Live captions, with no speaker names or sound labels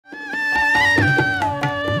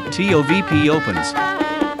TOVP opens.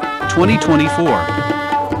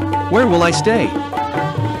 2024. Where will I stay?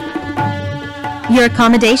 Your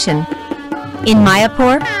accommodation. In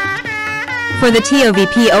Mayapur? For the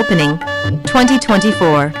TOVP opening,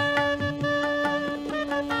 2024.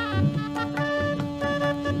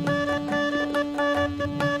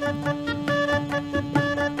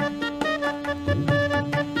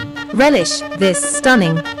 Relish this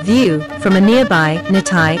stunning view from a nearby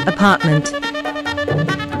Nitai apartment.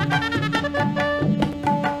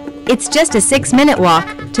 It's just a 6-minute walk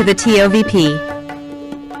to the TOVP.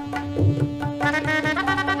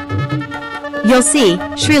 You'll see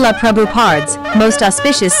Srila Prabhupada's most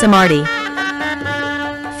auspicious Samadhi.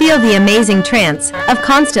 Feel the amazing trance of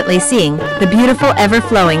constantly seeing the beautiful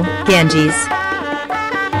ever-flowing Ganges.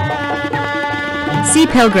 See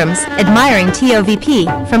pilgrims admiring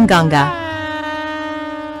TOVP from Ganga.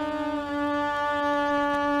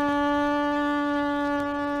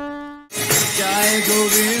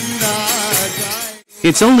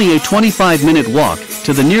 It's only a 25-minute walk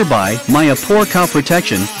to the nearby Mayapur Cow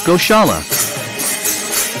Protection Goshala.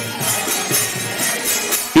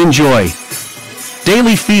 Enjoy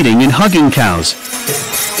daily feeding and hugging cows.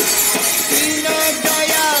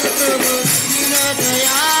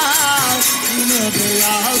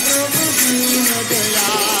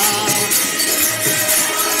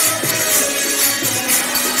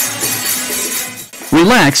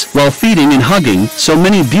 Relax while feeding and hugging so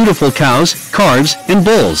many beautiful cows, calves, and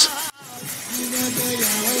bulls.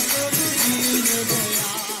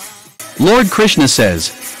 Lord Krishna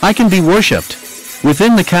says, I can be worshipped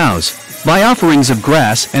within the cows by offerings of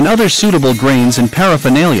grass and other suitable grains and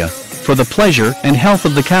paraphernalia for the pleasure and health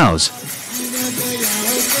of the cows.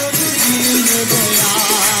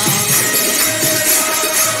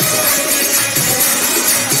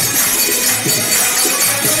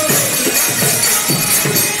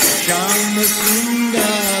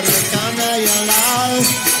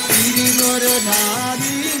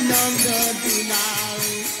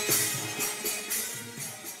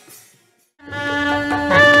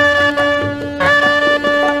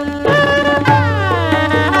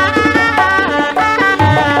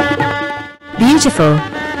 Beautiful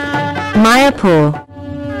Mayapur.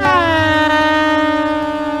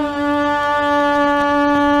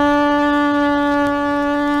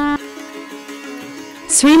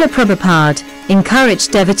 Srila Prabhupada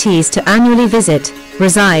encouraged devotees to annually visit,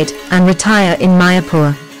 reside, and retire in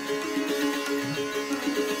Mayapur.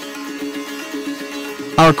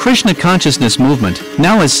 Our Krishna consciousness movement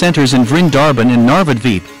now has centers in Vrindavan and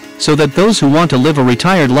Narvadvip, so that those who want to live a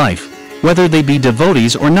retired life, whether they be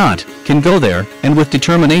devotees or not, can go there and with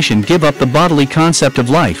determination give up the bodily concept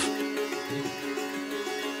of life.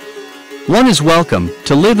 One is welcome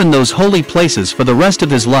to live in those holy places for the rest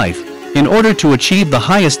of his life, in order to achieve the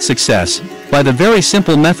highest success, by the very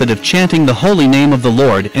simple method of chanting the holy name of the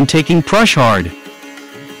Lord and taking prasad.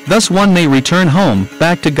 Thus one may return home,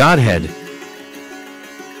 back to Godhead.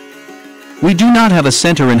 We do not have a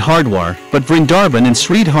center in Hardwar, but Vrindavan and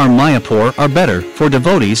Sridhar Mayapur are better for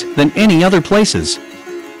devotees than any other places.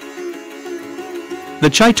 The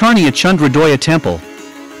Chaitanya Chandradoya Temple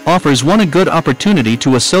offers one a good opportunity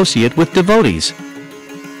to associate with devotees.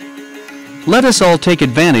 Let us all take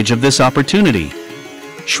advantage of this opportunity.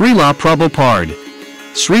 Srila Prabhupada.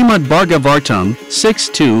 Srimad Bhagavatam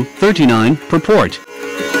 6.2.39 Purport.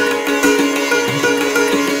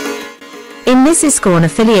 In this ISKCON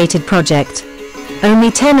affiliated project, only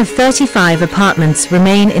 10 of 35 apartments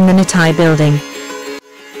remain in the Nitai building.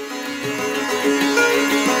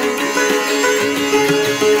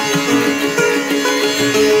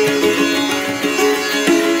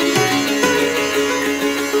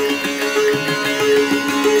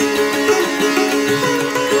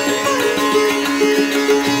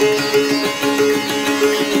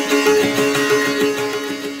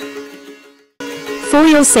 For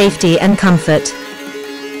your safety and comfort.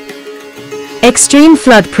 Extreme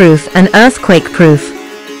flood-proof and earthquake-proof.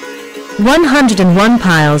 101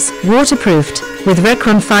 piles, waterproofed, with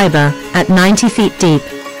Recron fiber, at 90 feet deep.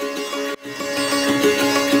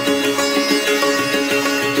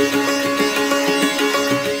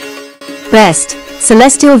 Best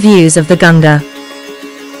celestial views of the Ganga.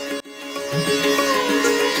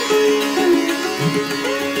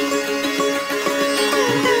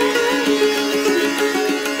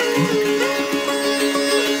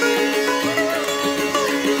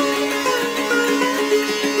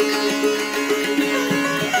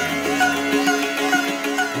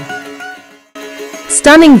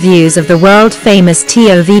 Stunning views of the world-famous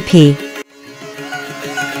TOVP.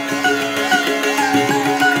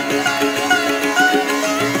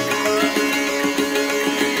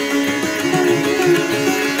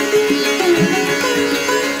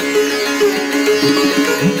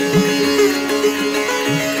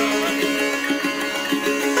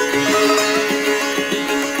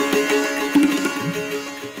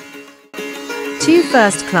 2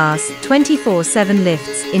 first-class 24/7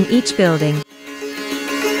 lifts in each building.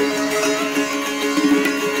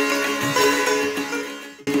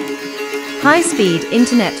 High-speed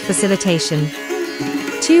internet facilitation.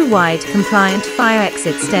 2 wide compliant fire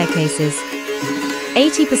exit staircases.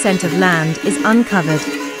 80% of land is uncovered.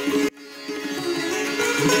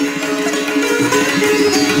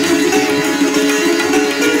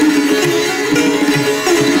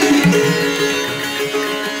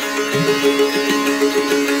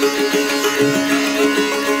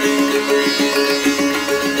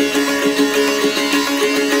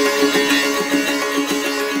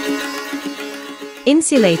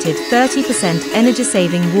 Insulated 30%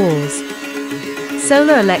 energy-saving walls.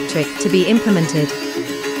 Solar electric to be implemented.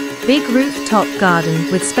 Big rooftop garden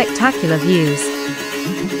with spectacular views.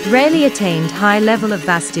 Rarely attained high level of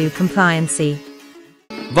Vastu compliancy.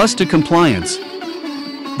 Vastu compliance.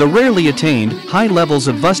 The rarely attained high levels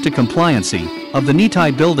of Vastu compliancy of the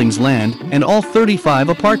Nitai building's land and all 35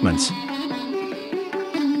 apartments.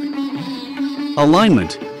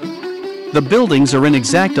 Alignment. The buildings are in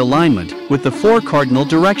exact alignment with the 4 cardinal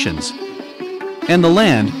directions, and the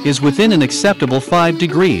land is within an acceptable 5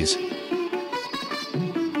 degrees.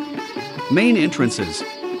 Main entrances.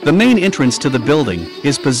 The main entrance to the building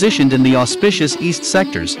is positioned in the auspicious east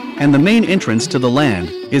sectors, and the main entrance to the land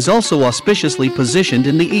is also auspiciously positioned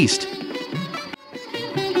in the east.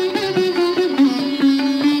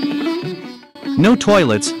 No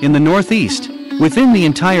toilets in the northeast. Within the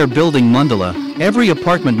entire building mandala, every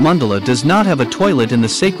apartment mandala does not have a toilet in the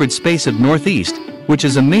sacred space of northeast, which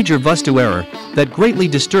is a major Vastu error that greatly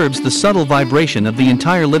disturbs the subtle vibration of the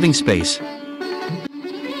entire living space.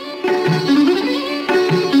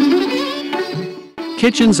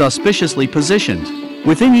 Kitchens auspiciously positioned.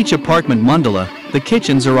 Within each apartment mandala, the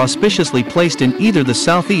kitchens are auspiciously placed in either the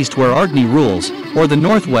southeast where Agni rules, or the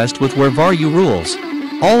northwest with where Varyu rules.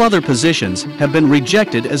 All other positions have been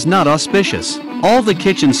rejected as not auspicious. All the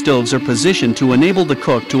kitchen stoves are positioned to enable the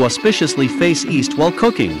cook to auspiciously face east while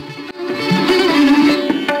cooking.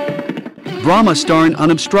 Brahma Starn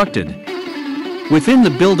unobstructed. Within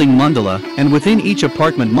the building mandala and within each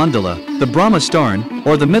apartment mandala, the Brahma Starn,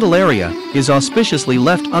 or the middle area, is auspiciously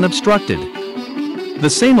left unobstructed. The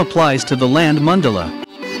same applies to the land mandala.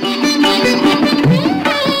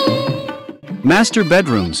 Master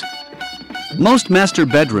bedrooms. Most master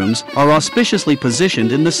bedrooms are auspiciously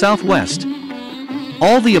positioned in the southwest.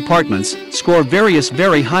 All the apartments score various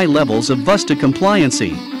very high levels of Vastu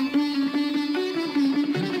compliancy.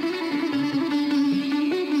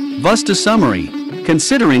 Vastu summary.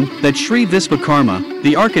 Considering that Sri Vishwakarma,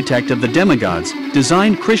 the architect of the demigods,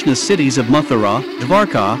 designed Krishna's cities of Mathura,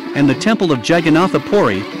 Dwarka, and the temple of Jagannatha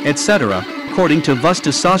Puri, etc., according to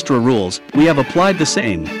Vastu Sastra rules, we have applied the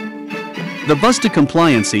same. The Vastu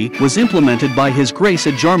compliancy was implemented by His Grace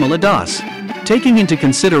Ajarmala Das, taking into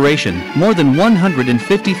consideration more than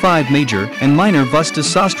 155 major and minor Vastu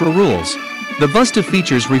Sastra rules. The Vastu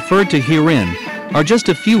features referred to herein are just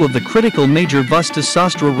a few of the critical major Vastu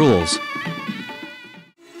Sastra rules.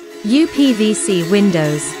 UPVC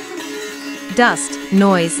windows. Dust,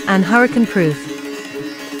 noise and hurricane proof.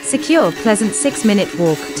 Secure pleasant 6-minute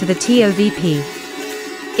walk to the TOVP.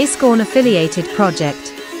 ISKCON affiliated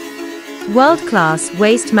project. World-class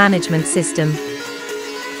waste management system.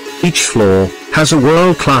 Each floor has a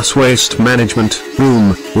world-class waste management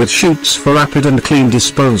room with chutes for rapid and clean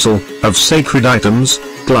disposal of sacred items,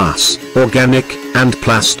 glass, organic, and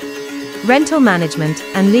plastic. Rental management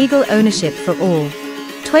and legal ownership for all.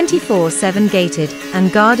 24/7 gated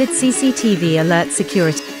and guarded CCTV alert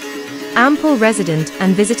security. Ample resident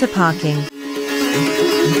and visitor parking.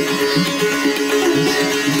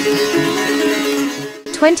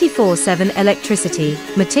 "24/7 electricity,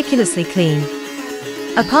 meticulously clean.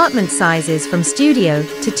 Apartment sizes from studio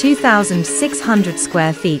to 2,600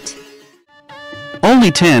 square feet.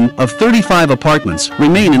 Only 10 of 35 apartments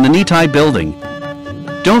remain in the Nitai building.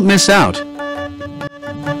 Don't miss out.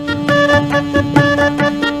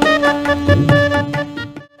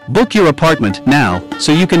 Book your apartment now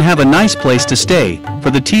so you can have a nice place to stay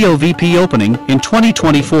for the TOVP opening in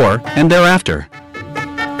 2024 and thereafter.